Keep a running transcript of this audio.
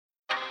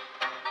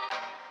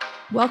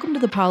Welcome to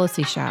the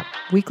Policy Shop,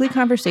 weekly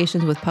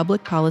conversations with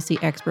public policy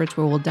experts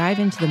where we'll dive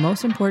into the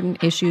most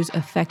important issues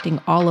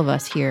affecting all of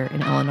us here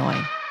in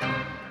Illinois.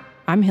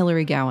 I'm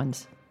Hillary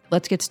Gowans.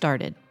 Let's get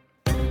started.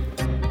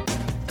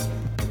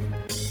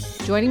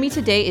 Joining me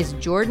today is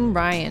Jordan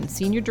Ryan,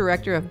 Senior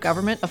Director of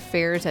Government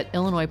Affairs at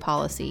Illinois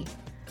Policy.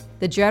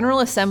 The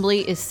General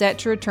Assembly is set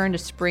to return to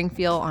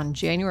Springfield on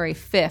January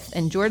 5th,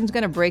 and Jordan's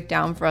going to break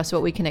down for us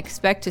what we can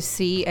expect to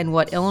see and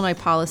what Illinois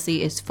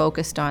Policy is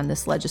focused on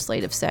this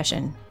legislative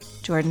session.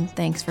 Jordan,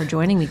 thanks for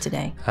joining me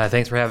today.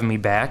 Thanks for having me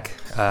back.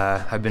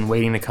 I've been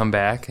waiting to come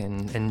back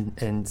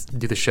and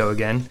do the show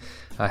again.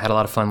 I had a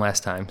lot of fun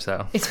last time,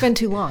 so. It's been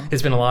too long.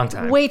 It's been a long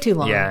time. Way too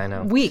long. Yeah, I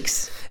know.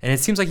 Weeks. And it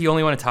seems like you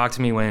only want to talk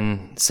to me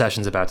when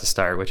session's about to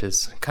start, which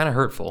is kind of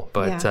hurtful.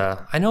 But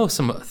Yeah. I know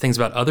some things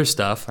about other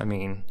stuff. I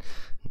mean,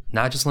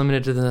 not just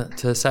limited to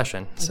the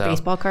session. So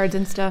Baseball cards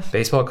and stuff.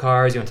 baseball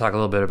cards. You want to talk a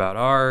little bit about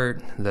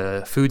art,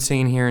 the food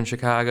scene here in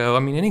Chicago. I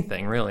mean,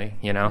 anything really.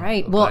 You know.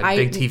 Right. Well,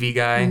 big TV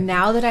guy.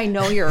 Now that I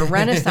know you're a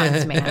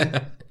Renaissance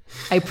man,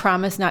 I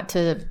promise not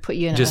to put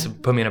you in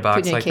Just put me in a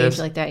box like cage this.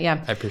 like that.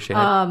 Yeah. I appreciate it.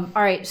 All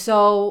right.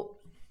 So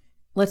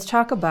let's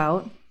talk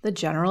about the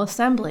General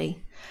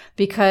Assembly,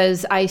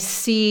 because I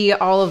see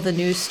all of the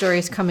news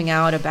stories coming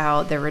out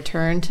about their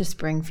return to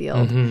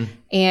Springfield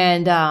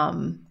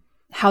and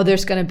how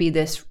there's going to be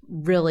this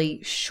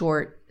really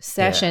short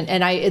session.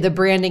 And the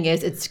branding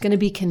is it's going to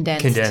be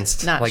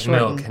condensed, not like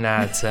shortened.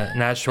 milk,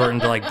 not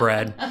shortened like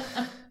bread.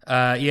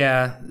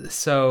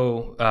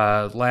 So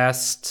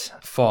last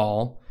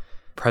fall,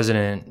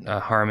 President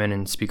Harmon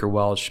and Speaker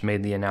Welch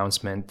made the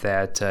announcement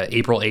that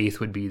April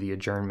 8th would be the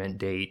adjournment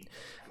date.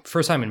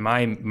 First time in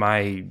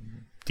my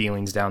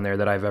dealings down there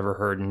that I've ever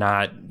heard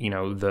not,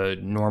 the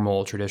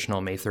normal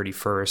traditional May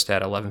 31st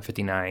at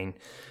 11:59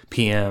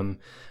 p.m.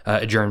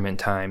 Adjournment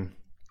time.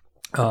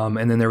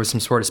 And then there was some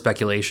sort of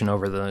speculation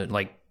over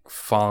the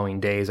following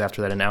days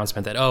after that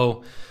announcement that,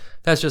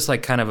 that's just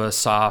kind of a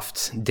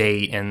soft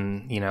date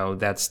and,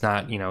 that's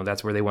not,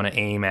 that's where they want to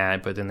aim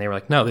at. But then they were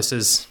like, no, this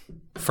is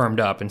firmed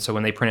up. And so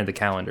when they printed the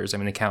calendars,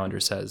 the calendar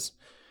says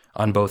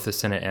on both the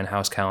Senate and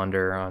House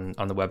calendar on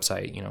the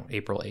website,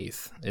 April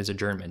 8th is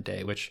adjournment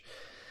day, which,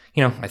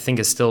 I think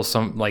is still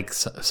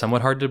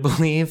somewhat hard to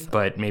believe,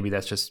 but maybe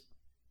that's just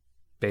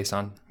based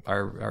on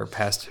our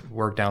past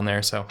work down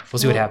there. So we'll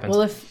see what happens.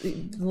 Well, if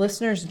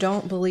listeners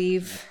don't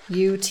believe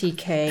you,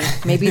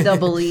 TK, maybe they'll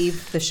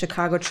believe the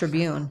Chicago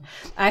Tribune.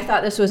 I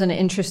thought this was an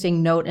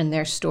interesting note in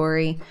their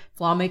story.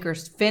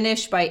 Lawmakers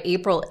finish by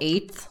April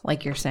 8th,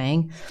 like you're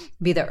saying,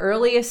 be the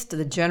earliest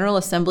the General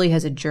Assembly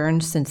has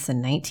adjourned since the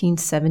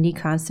 1970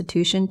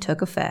 Constitution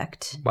took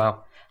effect.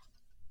 Wow.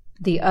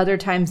 The other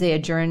times they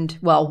adjourned,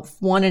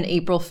 one on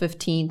April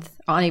 15th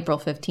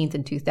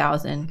in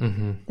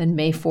 2000, then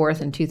May 4th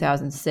in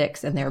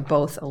 2006, and they're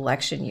both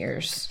election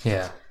years.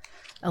 Yeah.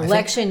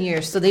 Election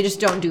years. So they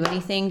just don't do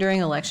anything during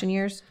election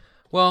years?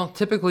 Well,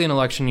 typically an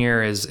election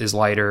year is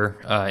lighter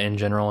in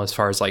general as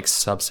far as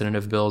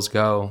substantive bills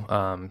go,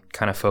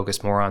 kind of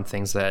focus more on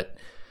things that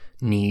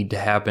need to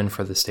happen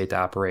for the state to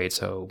operate.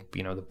 So,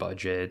 the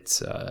budget,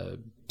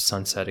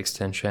 sunset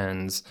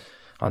extensions,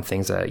 on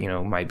things that,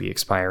 might be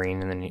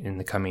expiring in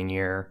the coming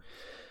year.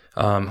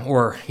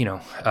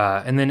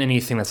 And then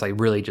anything that's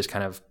really just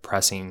kind of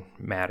pressing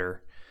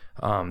matter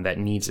that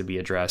needs to be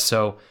addressed.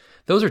 So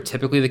those are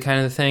typically the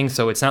kind of things.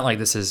 So it's not like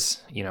this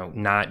is,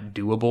 not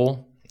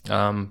doable.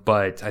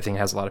 But I think it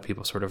has a lot of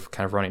people sort of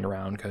kind of running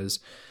around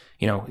because,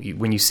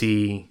 when you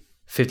see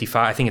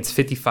 55, I think it's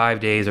 55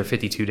 days or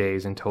 52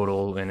 days in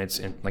total, and it's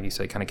like you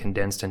said, kind of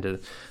condensed into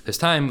this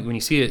time. When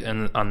you see it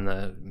on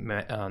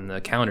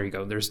the calendar, you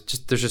go, there's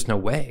just no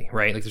way,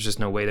 right? There's just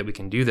no way that we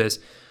can do this.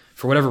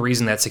 For whatever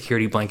reason, that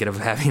security blanket of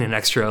having an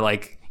extra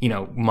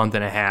month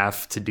and a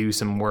half to do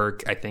some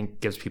work, I think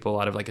gives people a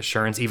lot of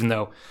assurance, even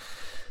though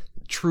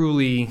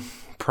truly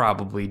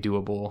probably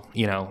doable,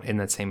 in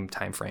that same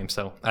time frame.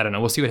 So I don't know.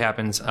 We'll see what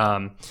happens.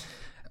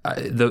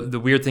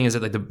 The weird thing is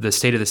that the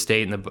state of the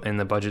state and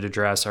the budget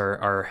address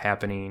are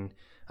happening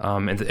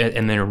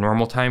in their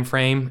normal time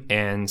frame,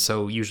 and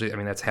so usually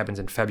that happens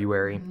in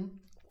February,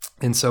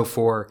 and so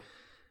for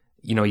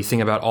you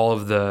think about all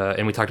of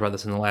and we talked about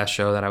this in the last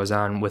show that I was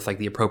on with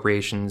the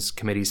appropriations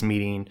committees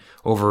meeting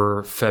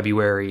over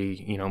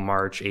February,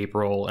 March,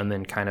 April, and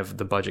then kind of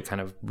the budget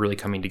kind of really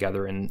coming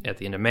together at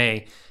the end of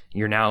May.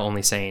 You're now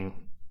only saying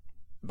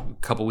a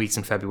couple weeks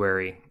in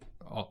February,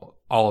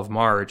 all of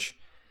March,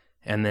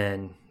 and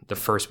then the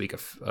first week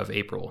of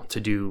April to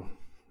do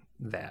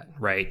that,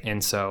 right?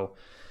 And so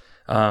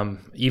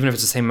even if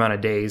it's the same amount of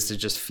days, it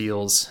just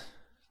feels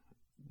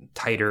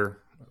tighter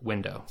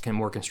window,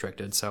 more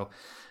constricted. So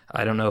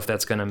I don't know if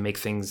that's going to make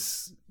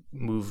things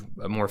move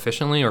more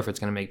efficiently or if it's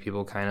going to make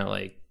people kind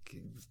of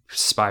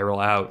spiral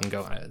out and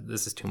go,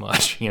 this is too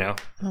much,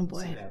 Oh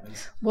boy.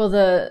 Well,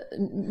 the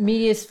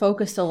media's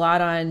focused a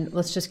lot on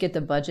let's just get the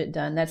budget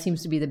done. That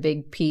seems to be the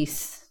big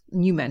piece.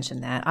 You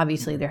mentioned that.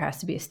 Obviously, there has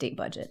to be a state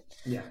budget.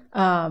 Yeah.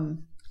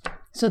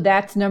 So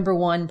that's number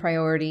one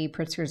priority.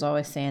 Pritzker's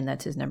always saying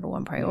that's his number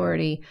one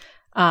priority.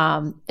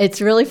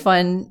 It's really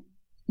fun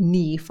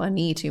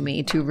funny to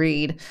me to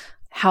read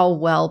how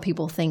well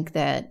people think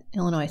that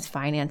Illinois'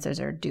 finances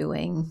are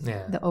doing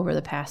over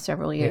the past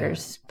several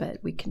years. Yeah.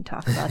 But we can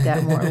talk about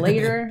that more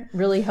later.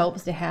 Really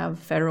helps to have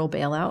federal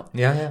bailout.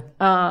 Yeah.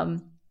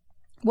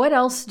 What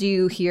else do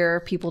you hear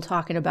people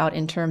talking about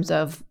in terms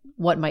of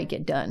what might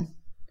get done?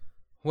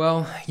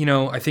 Well,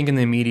 I think in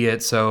the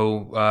immediate,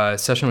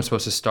 session was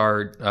supposed to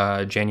start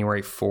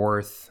January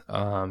 4th,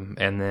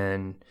 and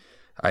then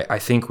I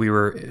think we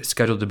were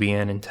scheduled to be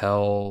in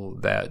until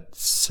that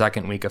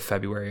second week of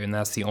February, and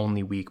that's the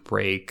only week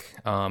break,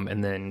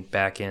 and then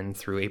back in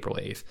through April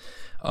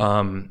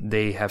 8th.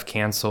 They have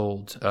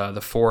canceled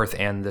the 4th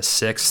and the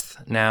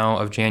 6th now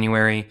of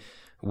January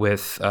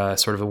with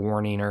sort of a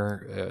warning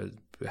or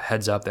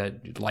heads up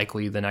that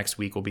likely the next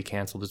week will be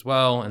canceled as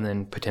well, and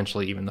then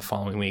potentially even the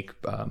following week,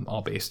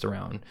 all based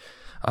around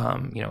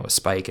a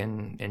spike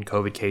in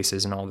COVID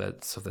cases and all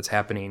that stuff that's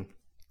happening.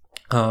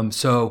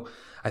 So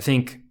I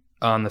think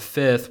on the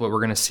 5th, what we're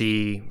going to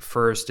see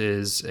first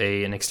is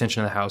an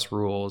extension of the House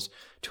rules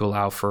to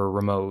allow for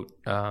remote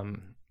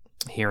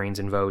hearings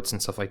and votes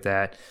and stuff like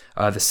that.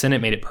 The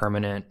Senate made it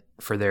permanent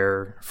for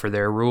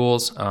their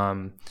rules,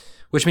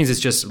 which means it's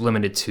just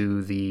limited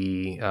to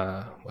the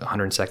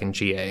 102nd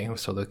GA,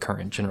 so the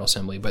current General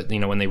Assembly. But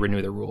when they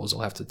renew their rules,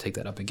 they'll have to take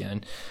that up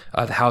again.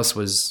 The House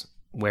was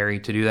wary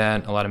to do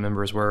that. A lot of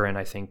members were, and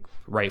I think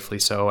rightfully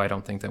so. I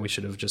don't think that we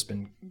should have just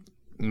been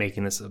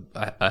making this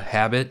a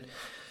habit.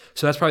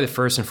 So that's probably the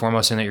first and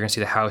foremost thing that you're going to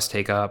see the House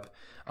take up.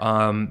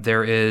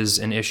 There is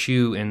an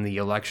issue in the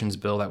elections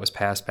bill that was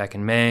passed back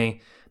in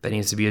May that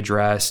needs to be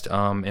addressed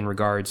in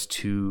regards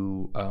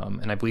to,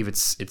 and I believe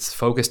it's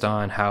focused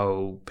on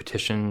how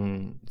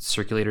petition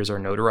circulators are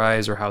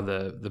notarized, or how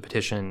the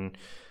petition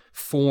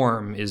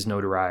form is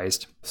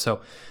notarized.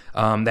 So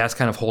that's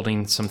kind of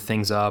holding some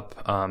things up,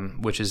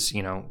 which is,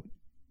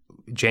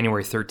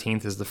 January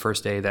 13th is the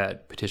first day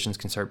that petitions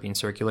can start being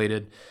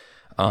circulated.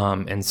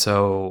 And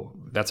so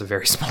that's a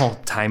very small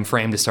time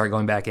frame to start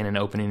going back in and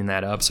opening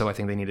that up. So I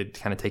think they need to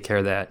kind of take care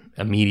of that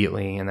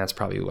immediately. And that's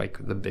probably like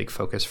the big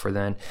focus for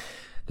then.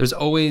 There's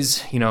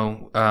always,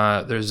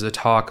 there's the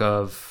talk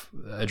of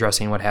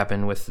addressing what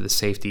happened with the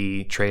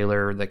safety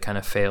trailer that kind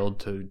of failed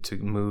to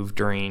move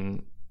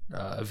during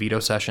a veto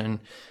session.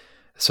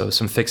 So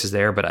some fixes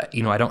there, but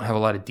I don't have a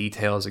lot of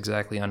details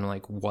exactly on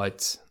like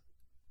what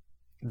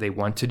they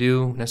want to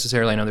do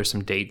necessarily. I know there's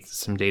some date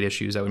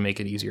issues that would make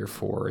it easier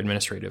for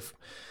administrative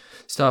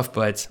stuff,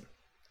 but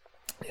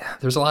yeah,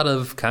 there's a lot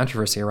of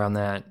controversy around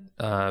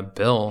that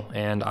bill,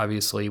 and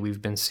obviously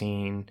we've been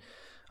seeing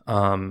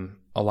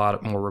a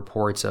lot more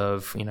reports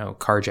of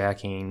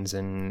carjackings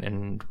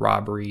and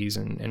robberies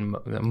and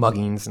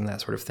muggings and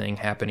that sort of thing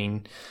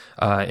happening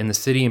in the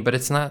city. But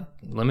it's not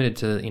limited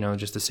to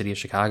just the city of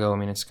Chicago. I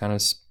mean, it's kind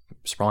of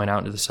sprawling out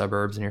into the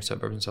suburbs and near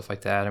suburbs and stuff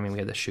like that. I mean, we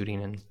had the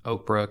shooting in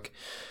Oak Brook.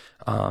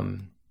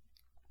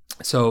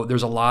 So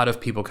there's a lot of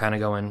people kind of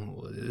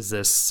going, is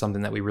this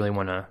something that we really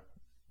want to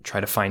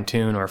try to fine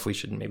tune, or if we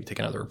should maybe take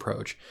another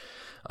approach?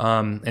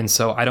 And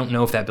so I don't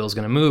know if that bill is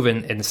going to move,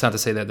 and it's not to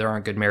say that there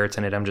aren't good merits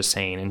in it. I'm just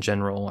saying in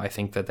general, I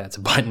think that's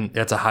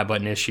a hot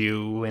button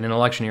issue in an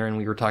election year. And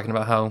we were talking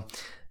about how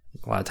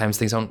a lot of times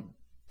things don't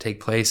take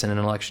place in an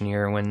election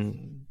year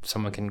when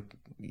someone can,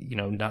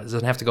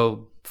 doesn't have to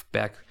go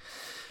back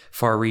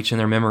far reach in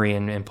their memory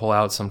and pull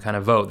out some kind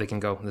of vote. They can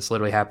go, this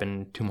literally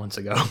happened 2 months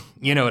ago.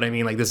 You know what I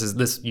mean? Like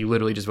you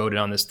literally just voted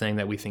on this thing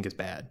that we think is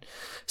bad.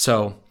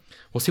 So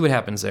we'll see what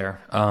happens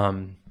there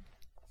on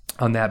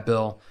that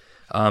bill.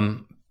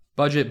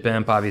 Budget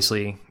BEMP,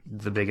 obviously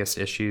the biggest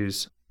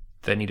issues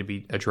that need to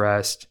be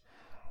addressed.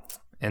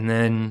 And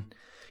then,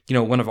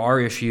 one of our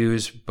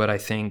issues, but I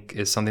think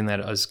is something that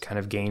is kind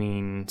of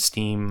gaining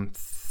steam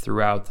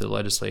throughout the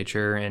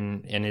legislature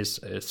and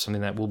is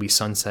something that will be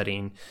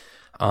sunsetting.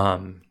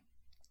 The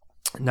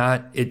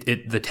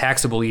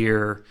taxable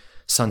year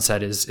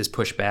sunset is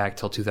pushed back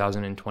till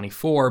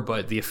 2024,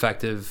 but the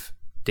effective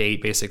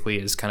date basically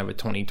is kind of a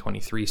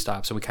 2023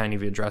 stop. So we kind of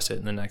need to address it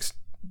in the next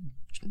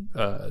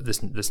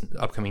this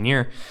upcoming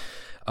year.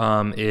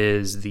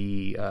 Is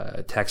the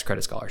tax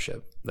credit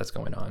scholarship that's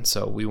going on.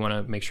 So we want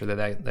to make sure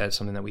that's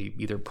something that we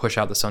either push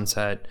out the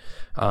sunset,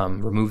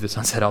 remove the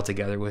sunset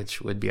altogether,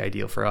 which would be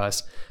ideal for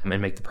us,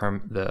 and make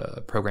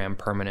the program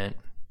permanent.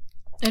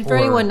 And for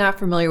anyone not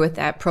familiar with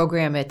that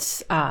program,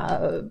 it's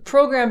a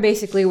program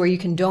basically where you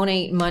can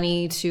donate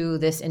money to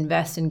this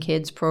Invest in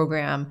Kids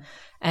program,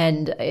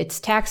 and it's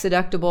tax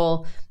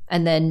deductible.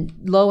 And then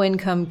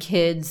low-income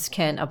kids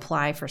can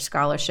apply for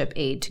scholarship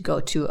aid to go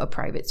to a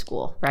private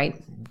school,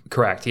 right?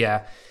 Correct,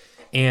 yeah.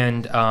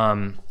 And,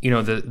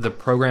 the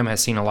program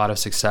has seen a lot of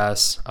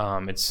success.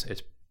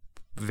 It's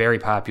very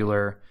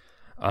popular.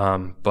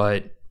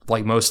 But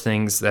like most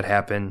things that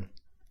happen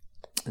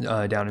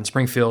down in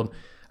Springfield,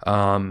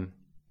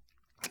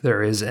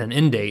 there is an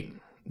end date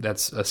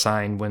that's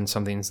assigned when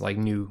something's like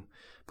new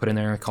put in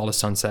there called a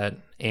sunset.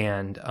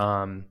 And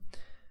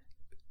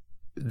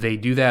they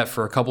do that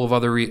for a couple of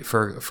other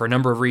for a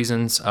number of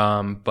reasons,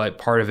 but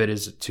part of it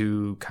is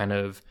to kind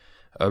of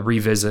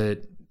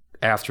revisit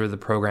after the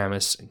program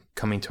is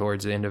coming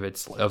towards the end of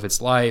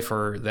its life,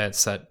 or that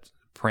set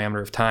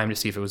parameter of time to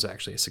see if it was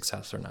actually a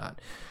success or not.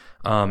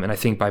 And I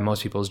think by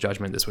most people's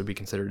judgment, this would be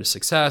considered a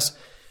success.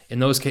 In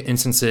those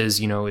instances,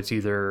 it's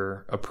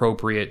either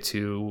appropriate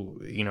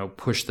to,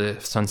 push the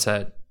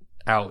sunset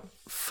out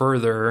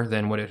further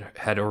than what it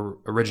had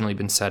originally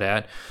been set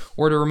at,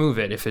 or to remove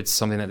it if it's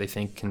something that they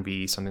think can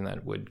be something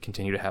that would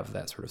continue to have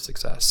that sort of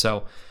success.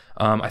 So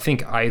I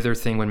think either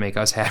thing would make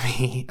us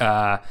happy.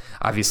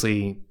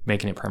 Obviously,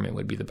 making it permanent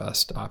would be the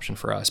best option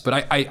for us.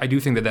 But I do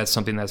think that that's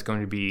something that's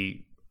going to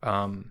be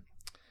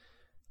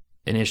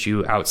an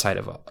issue outside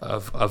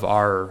of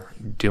our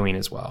doing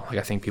as well. Like,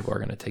 I think people are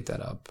going to take that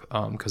up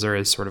because there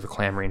is sort of a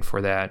clamoring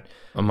for that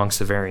amongst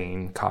the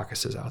varying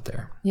caucuses out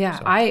there. Yeah,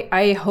 so.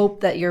 I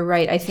hope that you're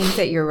right. I think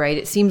that you're right.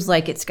 It seems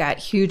like it's got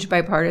huge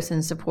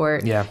bipartisan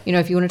support. Yeah.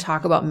 If you want to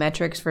talk about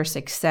metrics for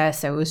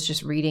success, I was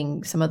just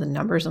reading some of the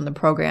numbers on the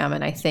program,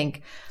 and I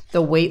think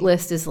the wait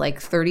list is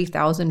like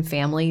 30,000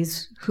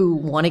 families who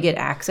want to get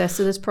access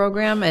to this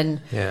program.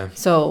 And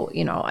so,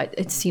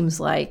 it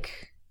seems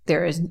like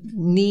there is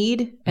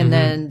need, and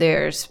then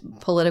there's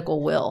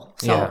political will.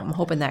 So I'm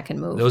hoping that can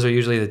move. Those are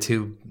usually the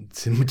two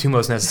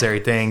most necessary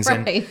things.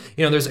 Right.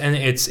 And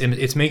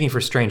it's making for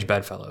strange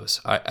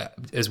bedfellows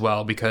as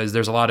well, because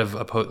there's a lot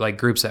of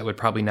groups that would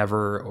probably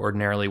never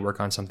ordinarily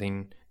work on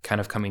something kind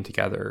of coming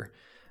together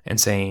and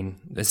saying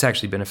this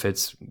actually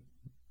benefits,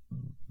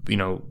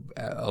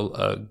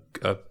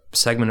 a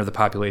segment of the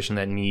population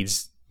that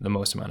needs the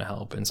most amount of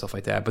help and stuff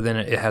like that. But then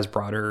it has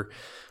broader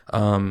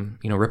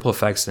ripple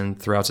effects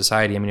throughout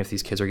society. I mean, if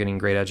these kids are getting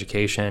great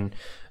education,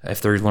 if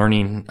they're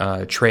learning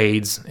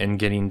trades and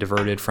getting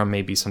diverted from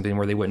maybe something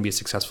where they wouldn't be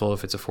successful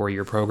if it's a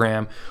 4-year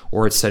program,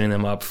 or it's setting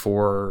them up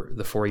for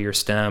the 4-year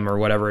STEM or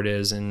whatever it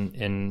is,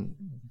 and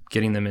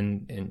getting them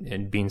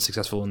in being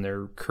successful in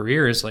their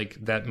careers, like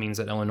that means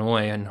that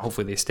Illinois, and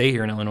hopefully they stay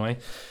here in Illinois,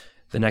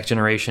 the next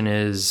generation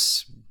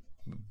is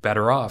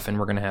better off, and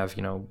we're going to have,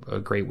 a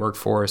great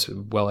workforce,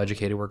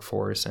 well-educated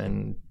workforce,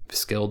 and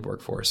skilled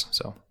workforce.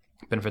 So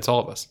benefits all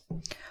of us.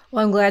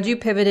 Well, I'm glad you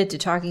pivoted to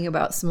talking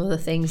about some of the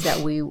things that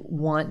we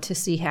want to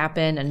see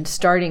happen, and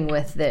starting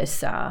with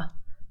this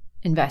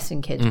Invest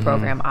in Kids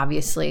program,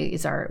 obviously,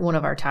 is one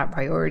of our top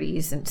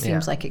priorities, and it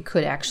seems like it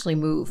could actually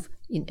move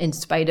in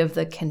spite of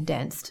the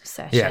condensed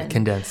session. Yeah,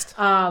 condensed.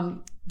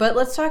 But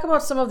let's talk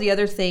about some of the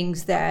other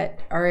things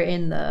that are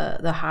in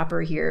the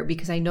hopper here,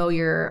 because I know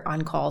you're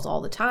on calls all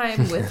the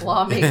time with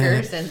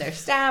lawmakers and their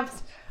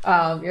staffs.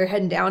 You're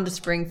heading down to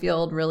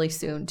Springfield really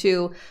soon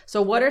too.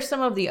 So what are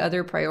some of the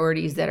other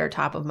priorities that are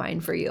top of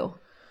mind for you?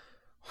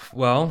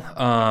 Well,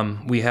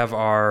 we have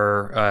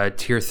our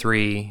Tier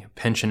 3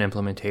 pension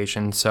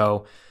implementation.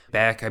 So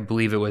back, I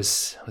believe it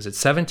was it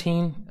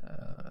 17?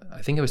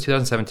 I think it was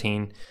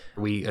 2017.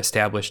 We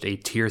established a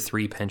Tier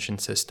 3 pension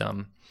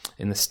system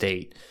in the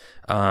state,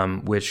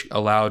 which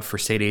allowed for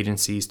state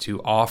agencies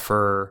to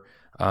offer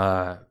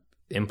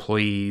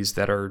employees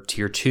that are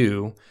Tier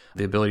 2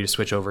 the ability to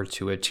switch over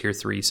to a Tier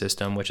 3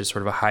 system, which is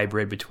sort of a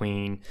hybrid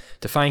between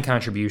defined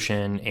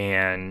contribution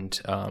and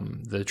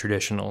the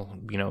traditional,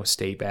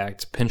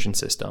 state-backed pension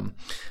system,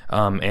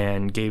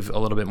 and gave a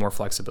little bit more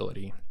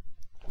flexibility.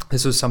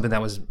 This was something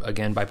that was,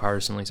 again,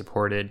 bipartisanly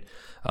supported,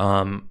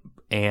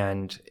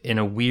 and in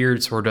a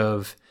weird sort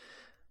of,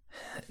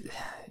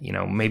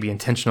 maybe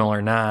intentional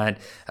or not,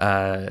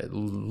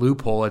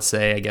 loophole, let's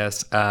say, I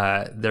guess,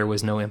 there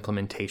was no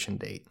implementation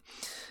date.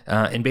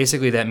 And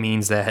basically that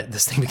means that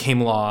this thing became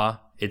law.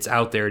 It's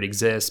out there. It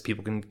exists.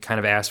 People can kind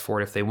of ask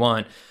for it if they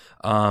want.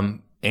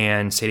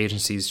 And state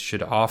agencies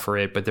should offer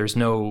it, but there's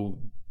no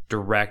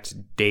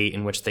direct date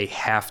in which they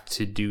have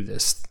to do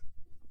this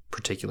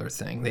particular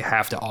thing. They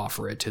have to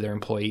offer it to their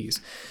employees.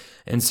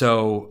 And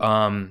so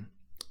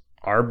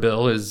our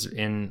bill is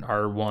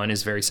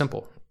very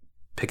simple.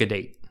 Pick a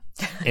date.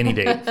 Any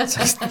date.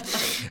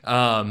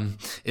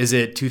 Is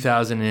it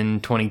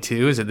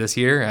 2022? Is it this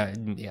year?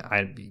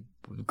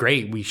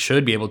 Great. We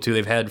should be able to.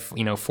 They've had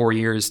 4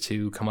 years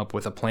to come up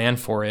with a plan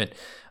for it.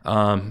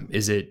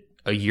 Is it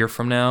a year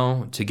from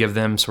now, to give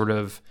them sort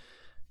of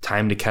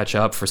time to catch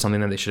up for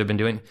something that they should have been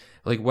doing?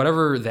 Like,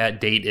 whatever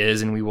that date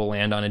is, and we will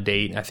land on a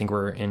date. I think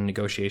we're in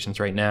negotiations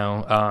right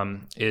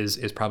now.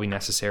 Is probably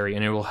necessary,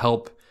 and it will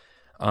help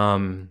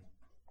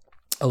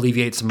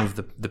alleviate some of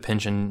the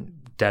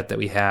pension debt that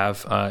we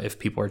have if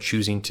people are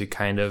choosing to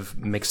kind of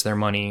mix their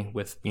money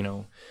with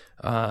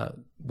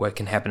what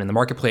can happen in the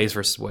marketplace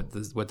versus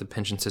what the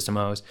pension system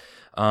owes,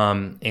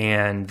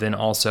 and then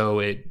also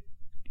it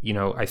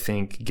I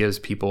think gives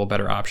people a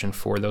better option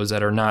for those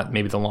that are not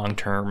maybe the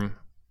long-term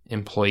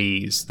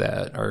employees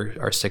that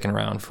are sticking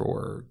around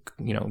for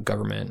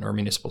government or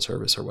municipal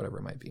service or whatever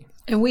it might be.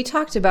 And we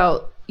talked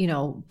about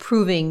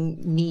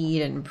proving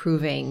need and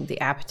proving the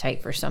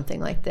appetite for something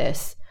like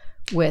this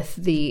with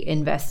the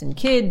Invest in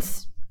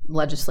Kids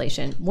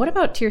legislation. What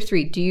about Tier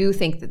 3? Do you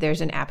think that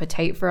there's an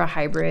appetite for a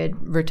hybrid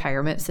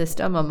retirement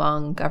system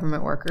among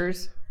government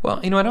workers?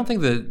 Well, I don't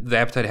think the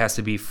appetite has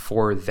to be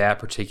for that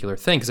particular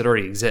thing, because it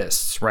already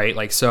exists, right?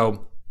 Like,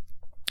 so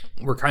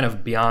we're kind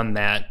of beyond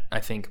that, I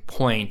think,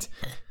 point.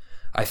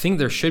 I think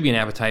there should be an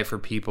appetite for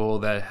people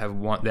that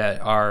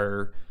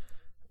are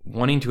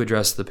wanting to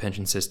address the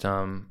pension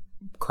system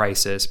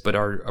crisis, but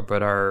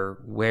are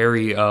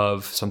wary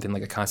of something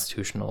like a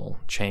constitutional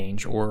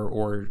change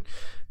or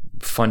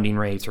funding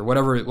rates or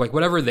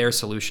whatever their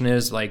solution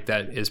is, like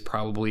that is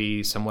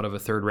probably somewhat of a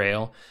third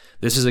rail.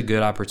 This is a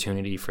good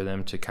opportunity for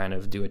them to kind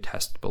of do a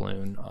test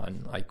balloon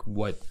on like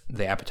what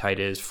the appetite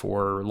is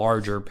for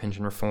larger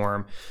pension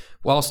reform,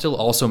 while still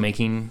also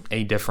making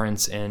a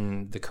difference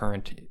in the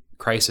current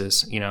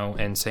crisis,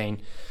 and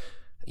saying,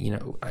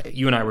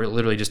 you and I were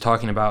literally just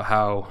talking about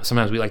how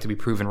sometimes we like to be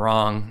proven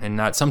wrong, and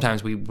not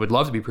sometimes we would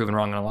love to be proven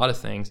wrong on a lot of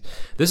things.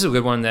 This is a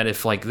good one that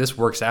if like this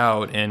works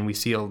out and we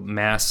see a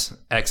mass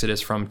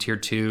exodus from tier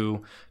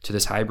 2 to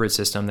this hybrid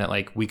system, that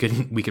like we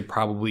could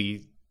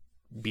probably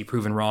be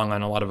proven wrong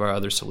on a lot of our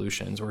other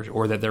solutions,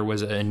 or that there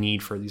was a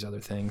need for these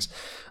other things.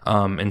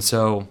 And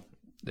so,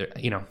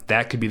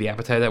 that could be the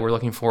appetite that we're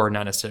looking for,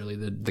 not necessarily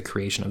the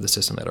creation of the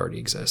system that already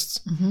exists.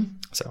 Mm-hmm.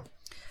 So,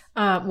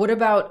 what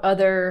about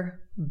other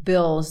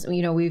bills?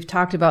 We've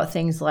talked about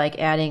things like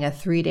adding a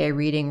 3-day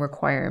reading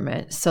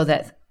requirement so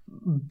that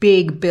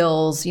big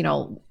bills,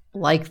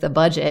 like the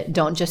budget,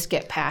 don't just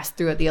get passed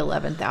through at the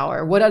 11th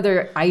hour. What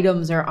other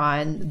items are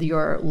on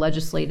your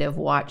legislative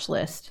watch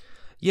list?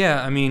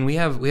 Yeah, I mean, we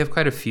have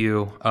quite a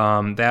few.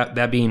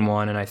 That being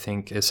one, and I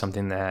think is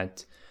something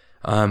that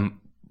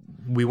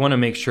we want to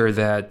make sure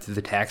that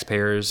the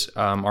taxpayers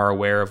are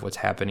aware of what's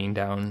happening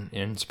down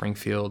in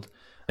Springfield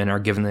and are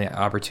given the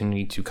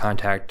opportunity to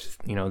contact,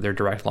 their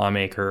direct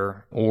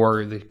lawmaker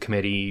or the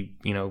committee,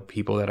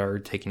 people that are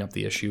taking up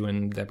the issue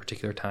in that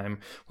particular time,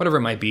 whatever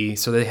it might be,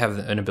 so they have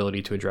an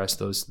ability to address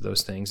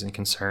those things and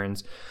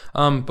concerns.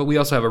 But we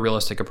also have a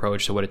realistic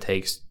approach to what it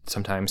takes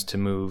sometimes to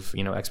move,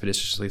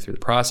 expeditiously through the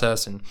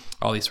process and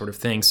all these sort of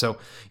things. So,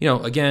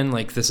 again,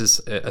 like this is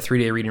a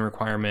 3-day reading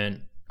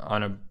requirement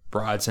on a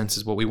broad sense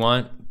is what we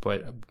want,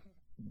 but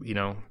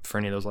for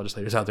any of those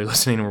legislators out there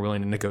listening, we're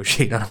willing to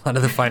negotiate on a lot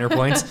of the finer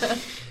points,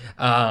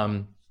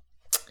 and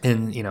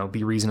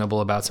be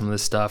reasonable about some of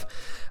this stuff.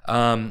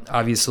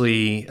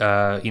 Obviously,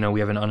 we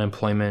have an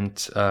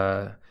unemployment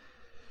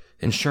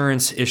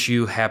insurance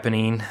issue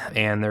happening,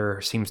 and there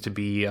seems to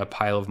be a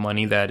pile of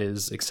money that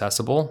is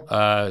accessible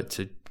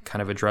to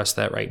kind of address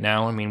that right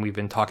now. I mean, we've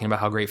been talking about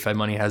how great Fed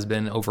money has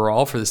been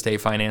overall for the state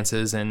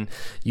finances, and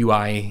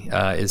UI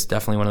is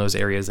definitely one of those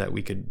areas that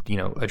we could,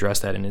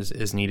 address that and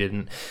is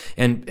needed.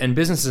 And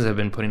businesses have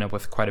been putting up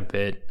with quite a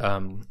bit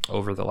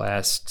over the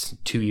last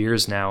 2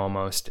 years now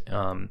almost,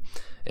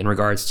 in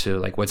regards to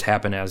like what's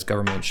happened as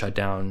government shut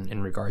down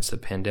in regards to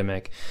the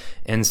pandemic.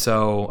 And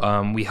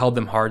so we held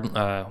them hard.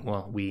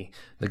 The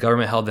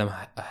government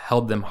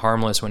held them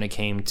harmless when it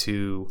came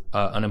to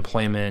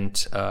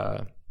unemployment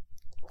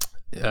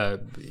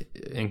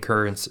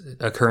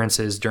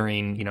occurrences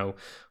during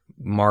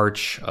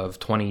March of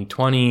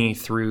 2020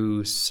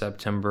 through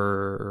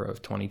September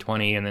of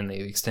 2020, and then they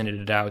extended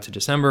it out to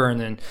December, and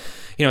then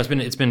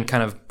it's been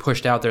kind of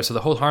pushed out there. So the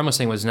whole harmless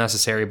thing was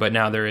necessary, but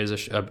now there is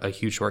a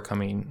huge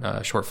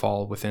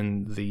shortfall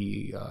within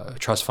the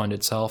trust fund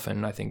itself,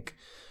 and I think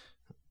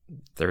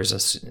there is a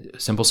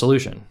simple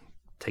solution: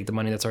 take the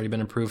money that's already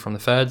been approved from the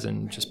feds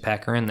and just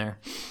pack her in there.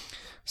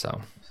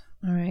 So.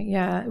 All right.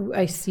 Yeah.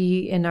 I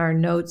see in our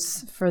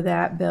notes for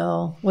that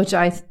bill, which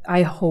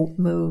I hope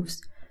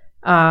moves,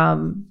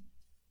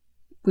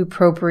 we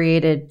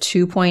appropriated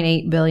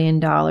 $2.8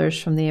 billion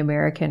from the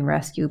American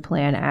Rescue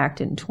Plan Act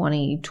in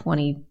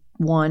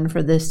 2021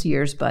 for this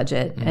year's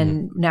budget. Mm-hmm.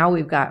 And now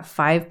we've got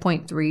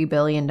 $5.3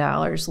 billion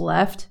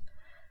left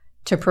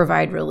to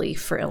provide relief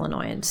for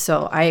Illinoisans.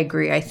 So I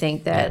agree. I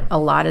think that a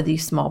lot of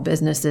these small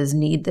businesses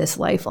need this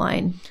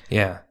lifeline.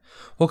 Yeah.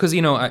 Well, because,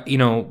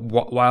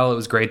 while it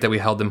was great that we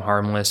held them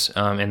harmless,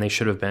 and they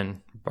should have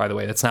been, by the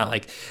way, that's not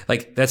like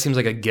that seems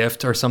like a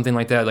gift or something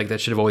like that. Like that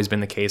should have always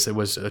been the case. It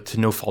was to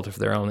no fault of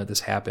their own that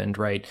this happened,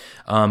 right?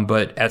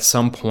 But at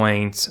some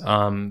point,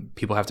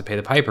 people have to pay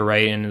the piper,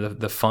 right? And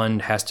the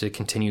fund has to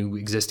continue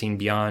existing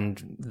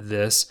beyond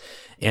this.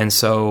 And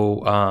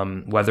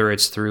so whether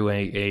it's through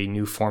a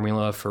new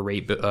formula for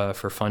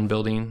for fund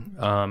building,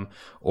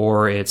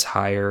 or it's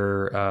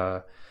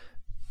higher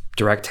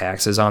direct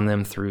taxes on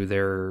them through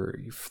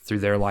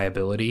their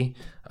liability,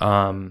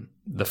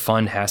 the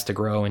fund has to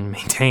grow and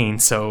maintain.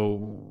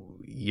 So,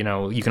 you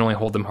can only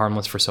hold them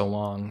harmless for so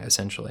long,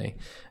 essentially.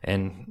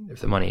 And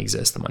if the money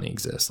exists,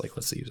 Like,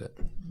 let's use it.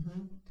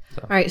 Mm-hmm.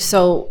 So. All right.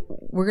 So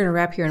we're going to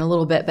wrap here in a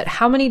little bit, but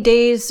how many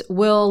days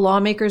will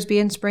lawmakers be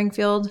in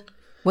Springfield?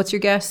 What's your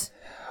guess?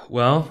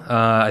 Well,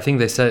 I think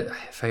they said,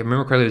 if I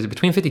remember correctly, it was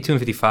between 52 and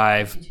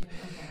 55.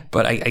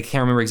 But I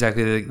can't remember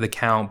exactly the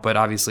count, but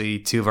obviously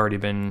 2 have already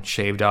been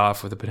shaved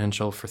off with the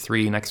potential for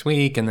 3 next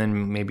week, and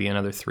then maybe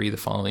another 3 the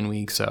following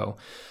week. So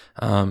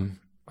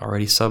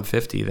already sub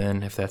 50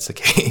 then, if that's the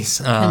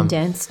case.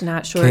 Condensed,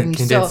 not shortened.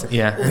 Condensed, so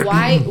yeah.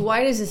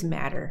 why does this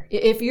matter?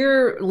 If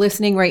you're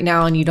listening right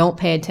now and you don't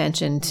pay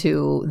attention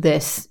to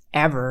this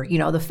ever,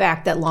 the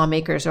fact that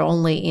lawmakers are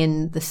only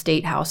in the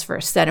State House for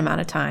a set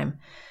amount of time,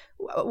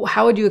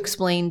 how would you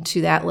explain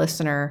to that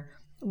listener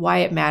why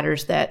it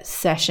matters that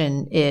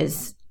session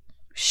is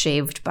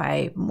shaved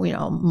by,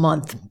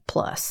 month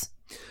plus.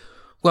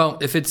 Well,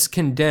 if it's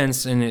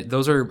condensed, and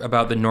those are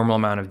about the normal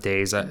amount of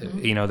days that,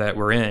 that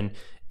we're in,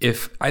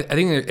 I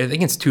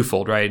think it's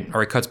twofold, right?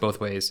 Or it cuts both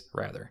ways,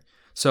 rather.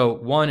 So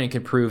one, it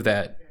can prove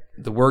that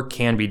the work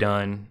can be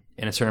done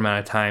in a certain amount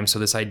of time. So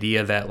this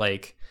idea that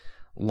like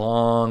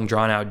long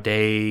drawn out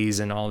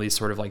days and all these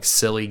sort of like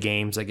silly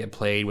games that get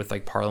played with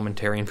like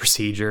parliamentarian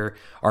procedure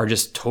are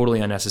just totally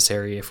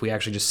unnecessary if we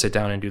actually just sit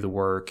down and do the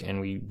work and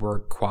we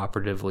work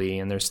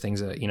cooperatively, and there's things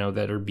that,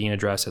 that are being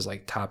addressed as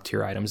like top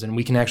tier items, and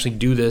we can actually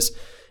do this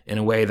in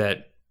a way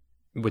that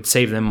would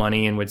save them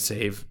money and would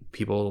save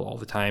people all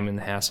the time and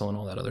the hassle and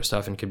all that other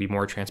stuff, and could be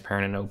more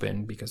transparent and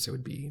open, because it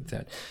would be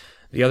that.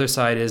 The other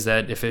side is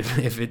that if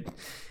it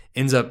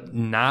ends up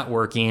not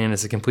working and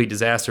it's a complete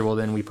disaster, well,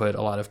 then we put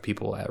a lot of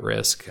people at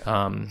risk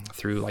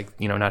through like,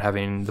 not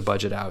having the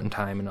budget out in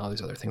time and all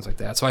these other things like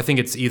that. So I think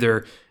it's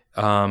either,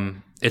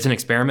 it's an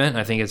experiment.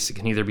 I think it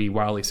can either be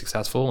wildly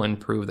successful and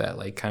prove that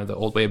like kind of the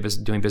old way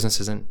of doing business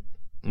isn't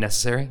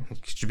necessary. It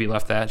should be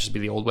left that, it should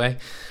be the old way.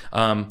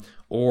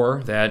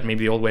 Or that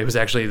maybe the old way was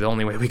actually the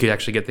only way we could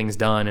actually get things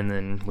done, and then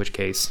in which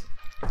case,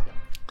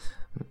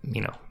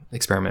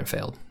 experiment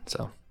failed.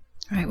 So.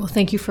 All right. Well,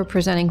 thank you for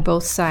presenting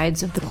both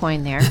sides of the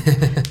coin there.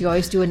 You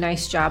always do a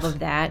nice job of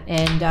that.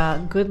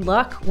 And good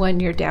luck when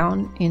you're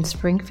down in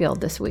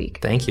Springfield this week.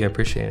 Thank you. I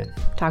appreciate it.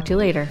 Talk to you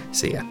later.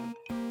 See ya.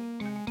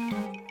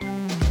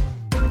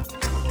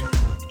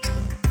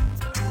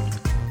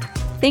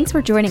 Thanks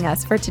for joining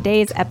us for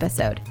today's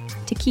episode.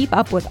 To keep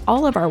up with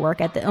all of our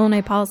work at the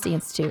Illinois Policy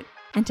Institute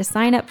and to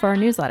sign up for our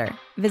newsletter,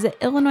 visit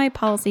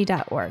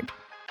illinoispolicy.org.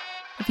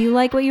 If you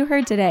like what you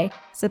heard today,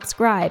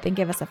 subscribe and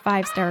give us a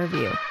 5-star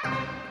review.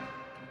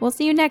 We'll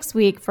see you next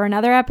week for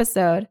another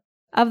episode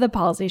of The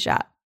Policy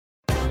Shop.